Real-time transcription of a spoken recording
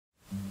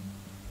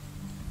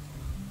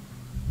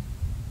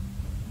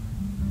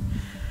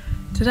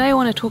Today I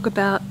want to talk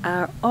about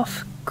our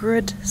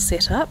off-grid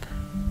setup.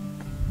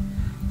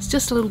 It's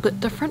just a little bit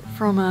different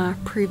from our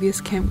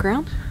previous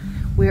campground.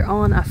 We're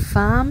on a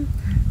farm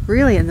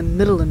really in the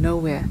middle of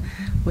nowhere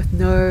with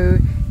no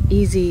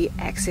easy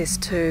access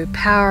to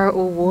power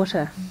or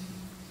water.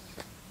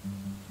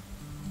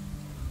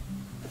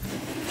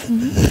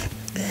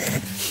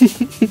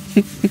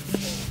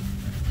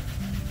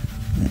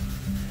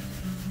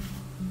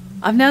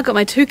 I've now got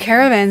my two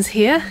caravans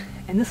here,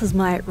 and this is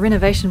my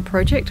renovation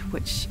project,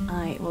 which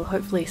I will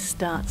hopefully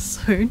start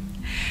soon.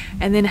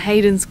 And then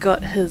Hayden's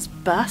got his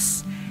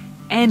bus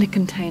and a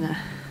container.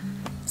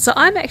 So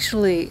I'm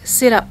actually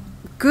set up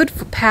good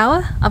for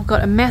power. I've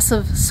got a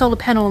massive solar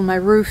panel on my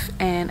roof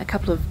and a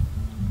couple of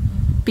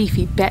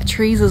beefy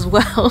batteries as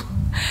well.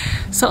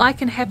 So I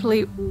can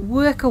happily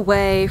work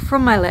away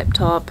from my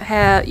laptop,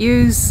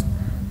 use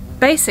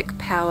basic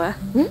power.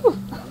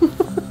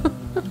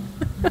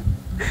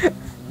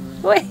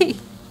 Wait!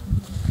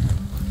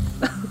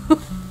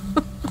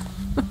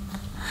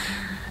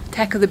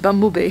 Attack of the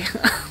bumblebee.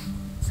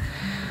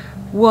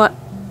 What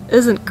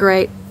isn't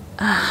great,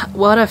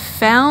 what I've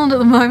found at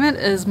the moment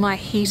is my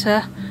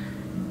heater.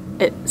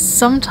 It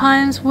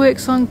sometimes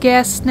works on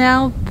gas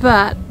now,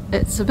 but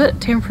it's a bit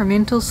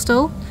temperamental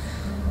still.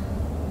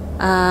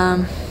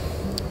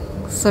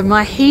 So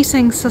my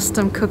heating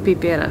system could be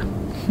better.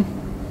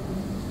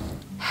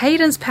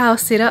 Hayden's power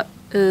setup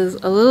is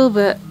a little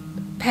bit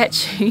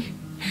patchy.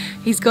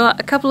 He's got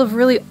a couple of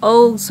really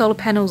old solar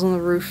panels on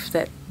the roof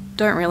that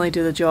don't really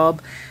do the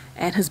job,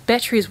 and his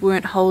batteries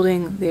weren't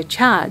holding their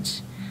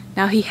charge.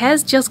 Now he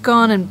has just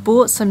gone and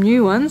bought some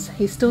new ones.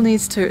 He still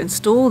needs to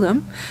install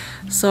them,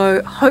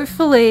 so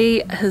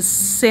hopefully his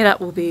setup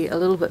will be a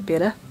little bit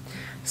better.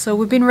 So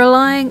we've been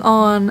relying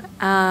on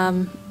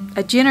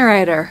a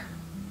generator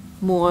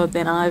more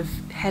than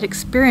I've had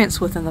experience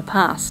with in the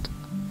past.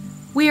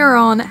 We are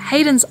on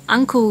Hayden's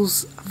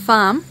uncle's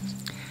farm,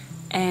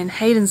 and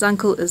Hayden's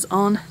uncle is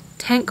on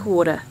tank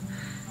water.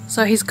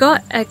 So he's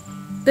got a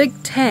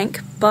big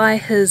tank by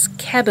his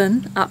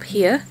cabin up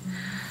here.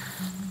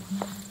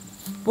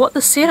 What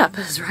the setup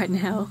is right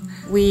now,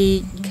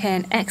 we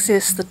can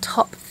access the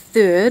top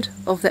third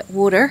of that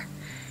water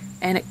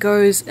and it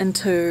goes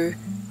into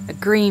a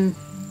green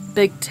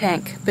big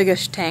tank,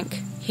 biggish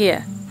tank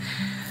here.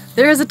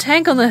 There is a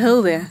tank on the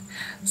hill there,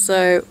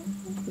 so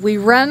we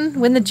run,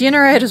 when the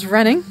generator's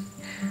running,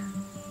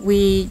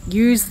 we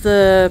use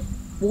the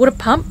water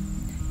pump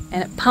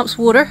and it pumps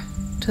water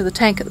to the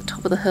tank at the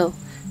top of the hill,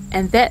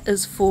 and that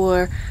is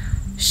for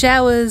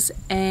showers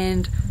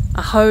and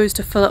a hose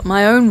to fill up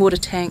my own water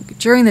tank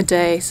during the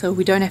day so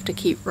we don't have to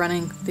keep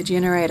running the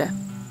generator.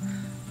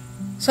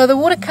 So the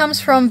water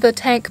comes from the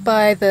tank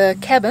by the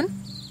cabin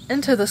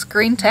into this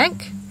green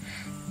tank.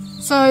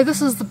 So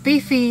this is the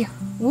beefy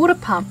water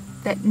pump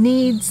that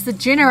needs the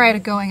generator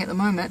going at the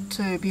moment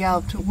to be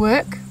able to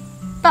work,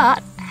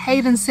 but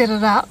Hayden set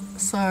it up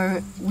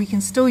so we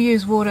can still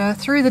use water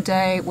through the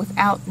day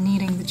without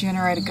needing the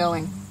generator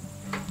going.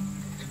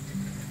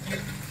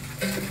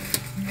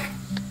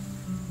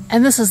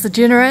 And this is the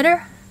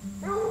generator.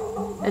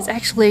 It's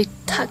actually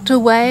tucked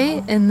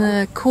away in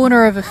the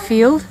corner of a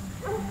field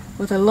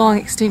with a long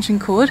extension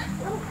cord.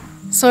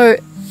 So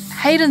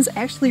Hayden's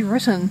actually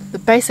written the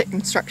basic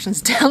instructions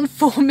down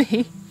for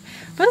me,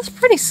 but it's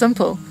pretty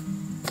simple.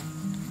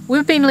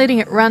 We've been letting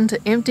it run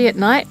to empty at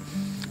night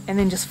and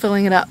then just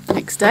filling it up the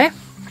next day.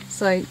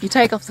 So you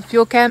take off the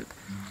fuel cap,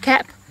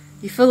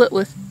 you fill it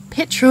with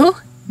petrol,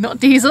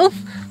 not diesel.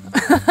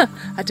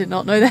 I did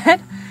not know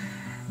that.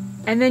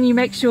 And then you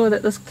make sure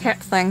that this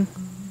cap thing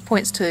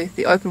points to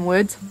the open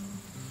words.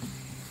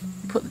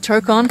 You put the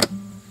choke on.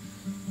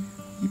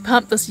 You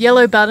pump this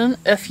yellow button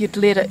if you'd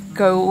let it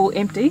go all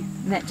empty,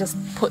 and that just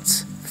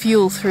puts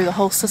fuel through the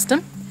whole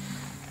system.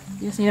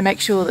 You just need to make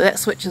sure that that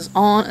switch is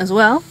on as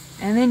well.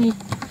 And then you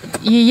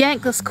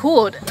yank this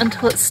cord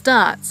until it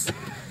starts.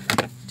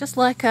 Just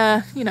like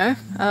a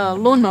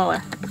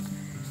lawnmower.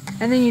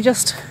 And then you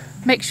just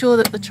make sure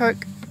that the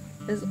choke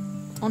is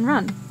on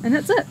run, and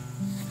that's it.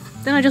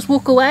 Then I just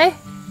walk away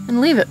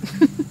and leave it.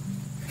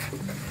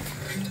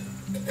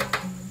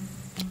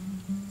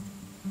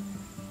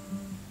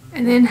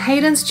 And then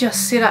Hayden's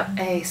just set up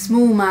a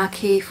small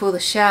marquee for the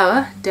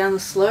shower down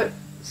the slope,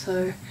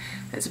 so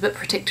it's a bit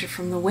protected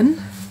from the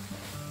wind.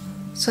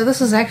 So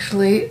this is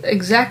actually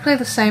exactly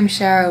the same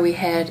shower we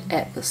had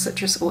at the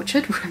citrus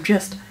orchard. We've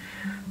just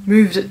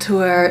moved it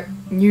to our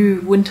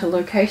new winter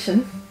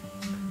location.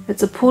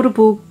 It's a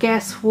portable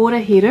gas water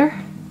heater,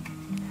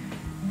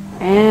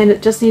 and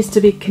it just needs to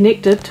be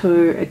connected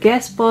to a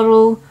gas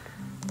bottle,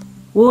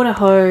 water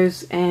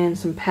hose and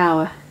some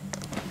power.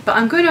 But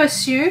I'm going to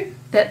assume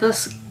that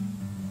this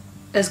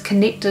is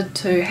connected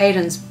to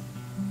Hayden's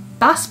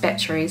bus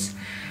batteries,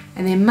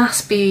 and there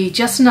must be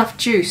just enough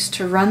juice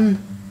to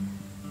run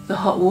the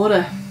hot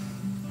water.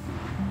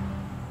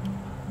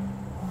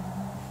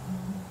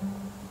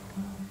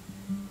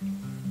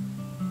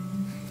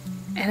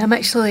 And I'm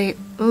actually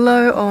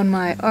low on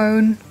my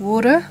own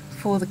water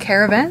for the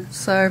caravan,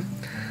 so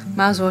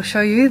might as well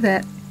show you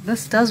that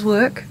this does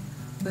work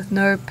with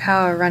no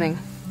power running.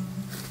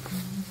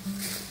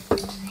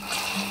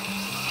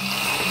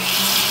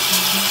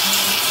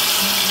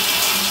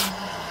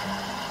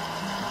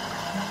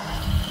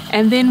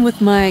 And then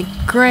with my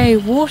grey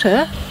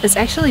water, it's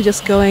actually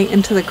just going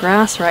into the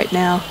grass right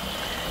now.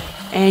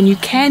 And you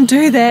can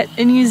do that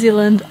in New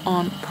Zealand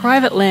on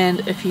private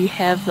land if you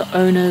have the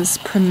owner's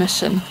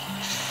permission.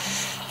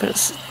 But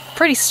it's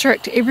pretty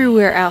strict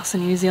everywhere else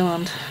in New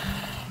Zealand.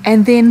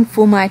 And then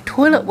for my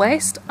toilet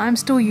waste, I'm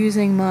still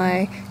using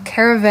my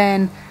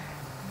caravan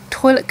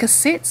toilet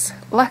cassettes.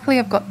 Luckily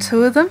I've got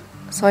 2 of them,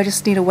 so I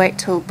just need to wait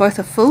till both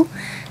are full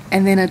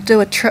and then I do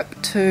a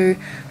trip to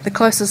the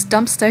closest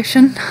dump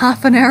station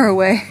half an hour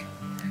away.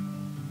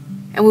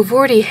 And we've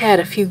already had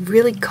a few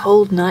really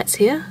cold nights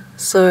here,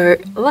 so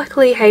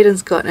luckily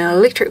Hayden's got an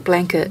electric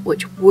blanket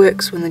which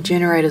works when the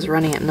generator's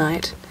running at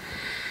night.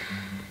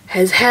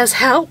 It has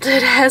helped.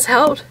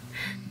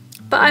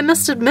 But I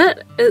must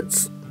admit,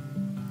 it's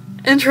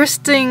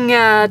interesting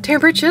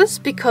temperatures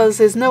because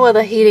there's no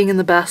other heating in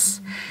the bus,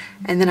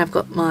 and then I've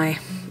got my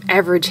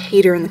average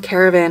heater in the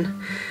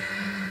caravan.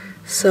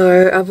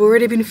 So I've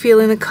already been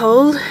feeling the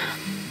cold.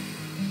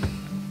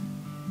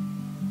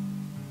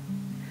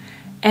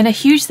 And a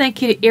huge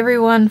thank you to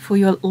everyone for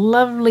your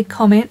lovely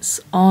comments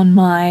on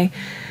my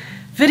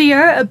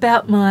video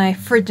about my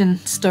fridge and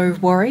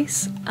stove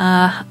worries.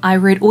 I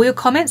read all your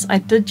comments. I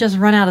did just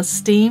run out of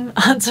steam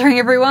answering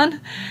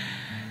everyone.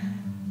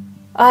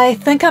 I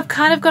think I've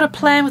kind of got a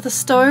plan with the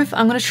stove.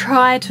 I'm going to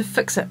try to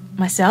fix it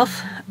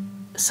myself.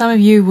 Some of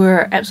you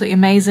were absolutely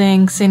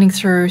amazing, sending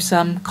through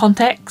some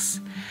contacts.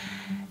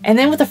 And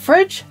then with the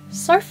fridge,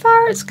 so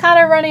far it's kind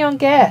of running on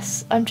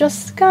gas. I'm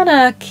just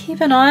gonna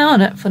keep an eye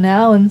on it for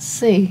now and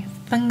see.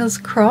 Fingers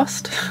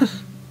crossed.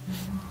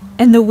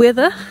 And the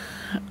weather,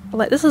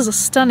 like, this is a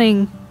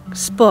stunning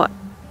spot.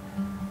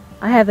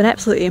 I have an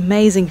absolutely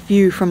amazing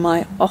view from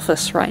my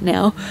office right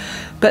now,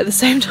 but at the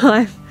same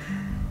time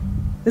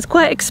it's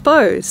quite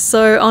exposed.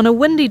 So on a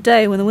windy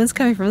day when the wind's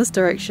coming from this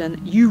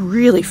direction, you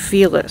really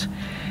feel it.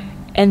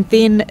 And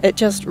then it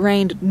just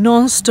rained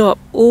non-stop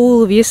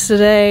all of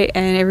yesterday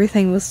and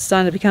everything was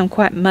starting to become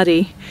quite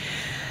muddy.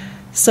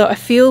 So I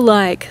feel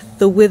like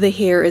the weather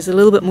here is a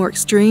little bit more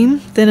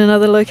extreme than in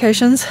other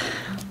locations.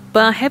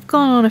 But I have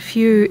gone on a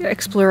few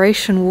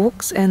exploration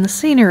walks and the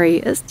scenery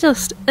is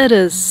just, it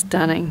is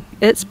stunning.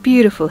 It's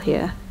beautiful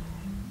here.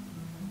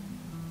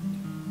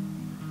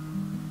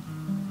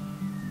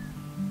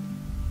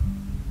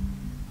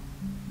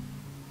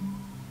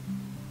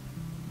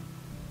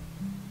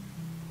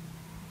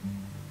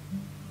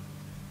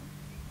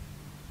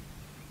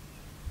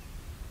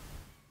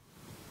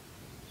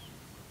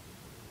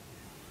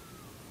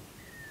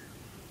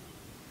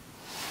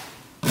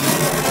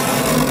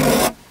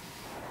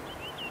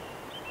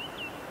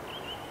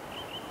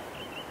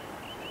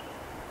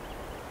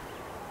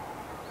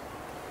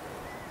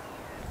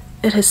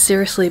 It has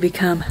seriously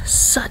become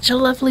such a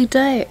lovely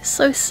day. It's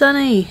so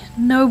sunny,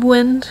 no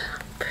wind,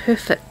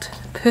 perfect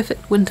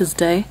winter's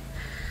day.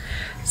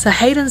 So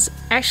Hayden's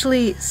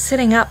actually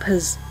setting up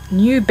his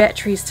new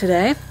batteries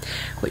today,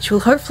 which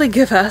will hopefully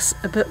give us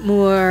a bit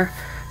more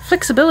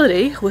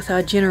flexibility with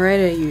our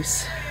generator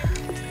use.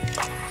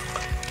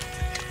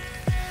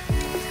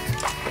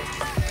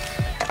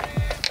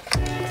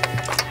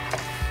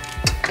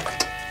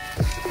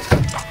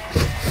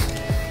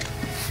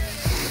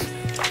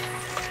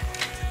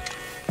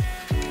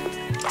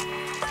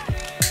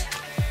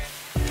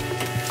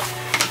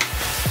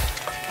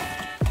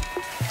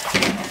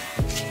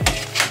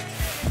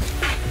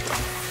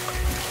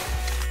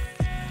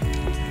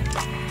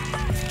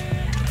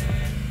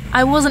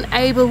 I wasn't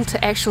able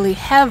to actually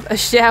have a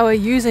shower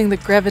using the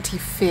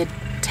gravity-fed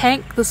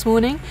tank this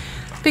morning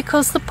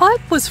because the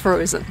pipe was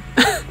frozen.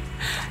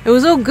 It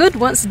was all good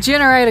once the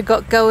generator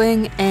got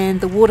going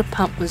and the water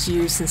pump was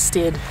used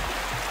instead.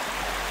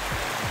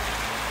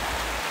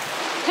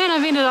 And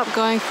I've ended up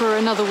going for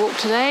another walk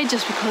today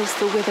just because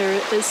the weather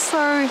is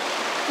so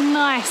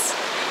nice.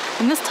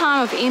 And this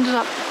time I've ended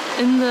up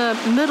in the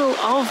middle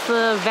of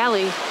the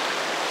valley.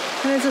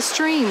 And there's a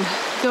stream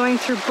going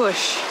through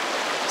bush.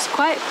 It's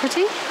quite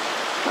pretty.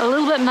 A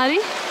little bit muddy,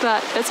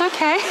 but it's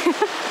okay.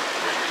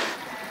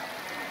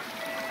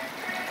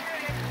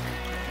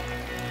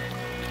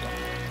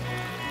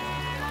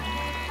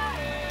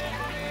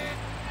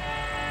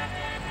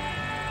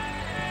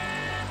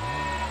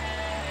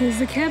 Here's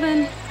the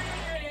cabin.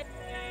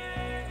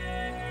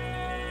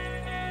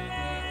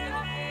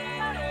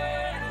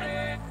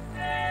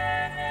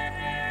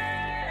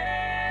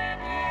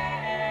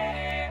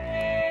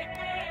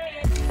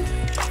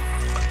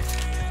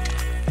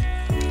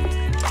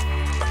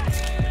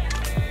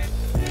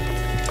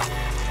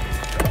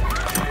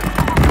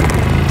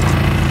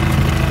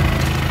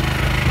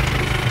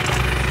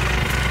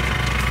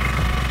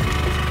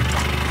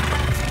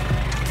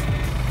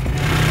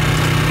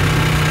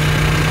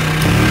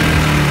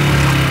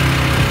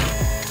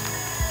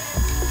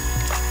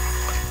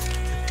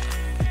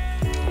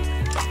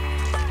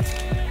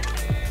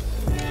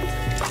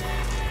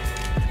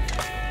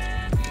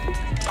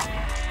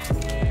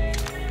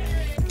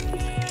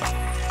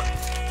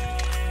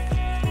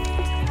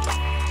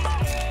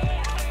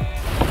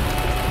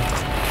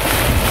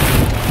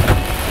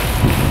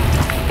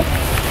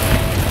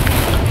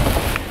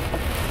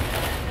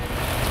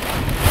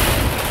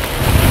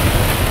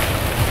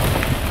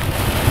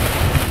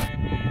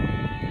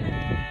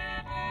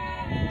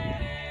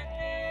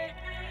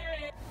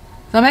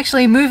 So I'm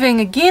actually moving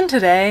again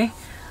today.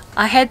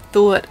 I had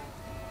thought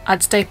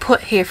I'd stay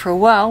put here for a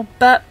while,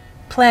 but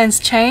plans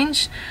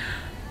change.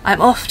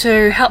 I'm off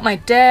to help my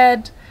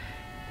dad.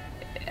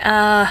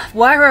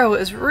 Wairoa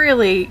is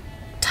really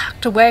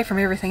tucked away from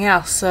everything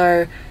else,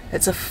 so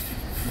it's a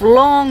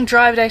long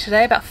drive day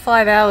today, about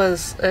 5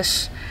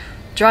 hours-ish,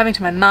 driving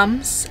to my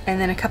mum's, and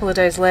then a couple of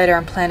days later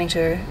I'm planning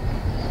to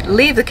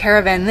leave the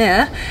caravan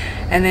there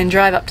and then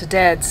drive up to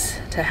Dad's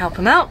to help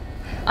him out.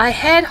 I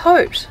had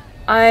hoped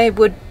I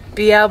would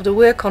be able to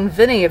work on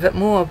Vinny a bit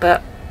more,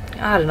 but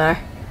I don't know.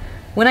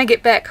 When I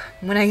get back.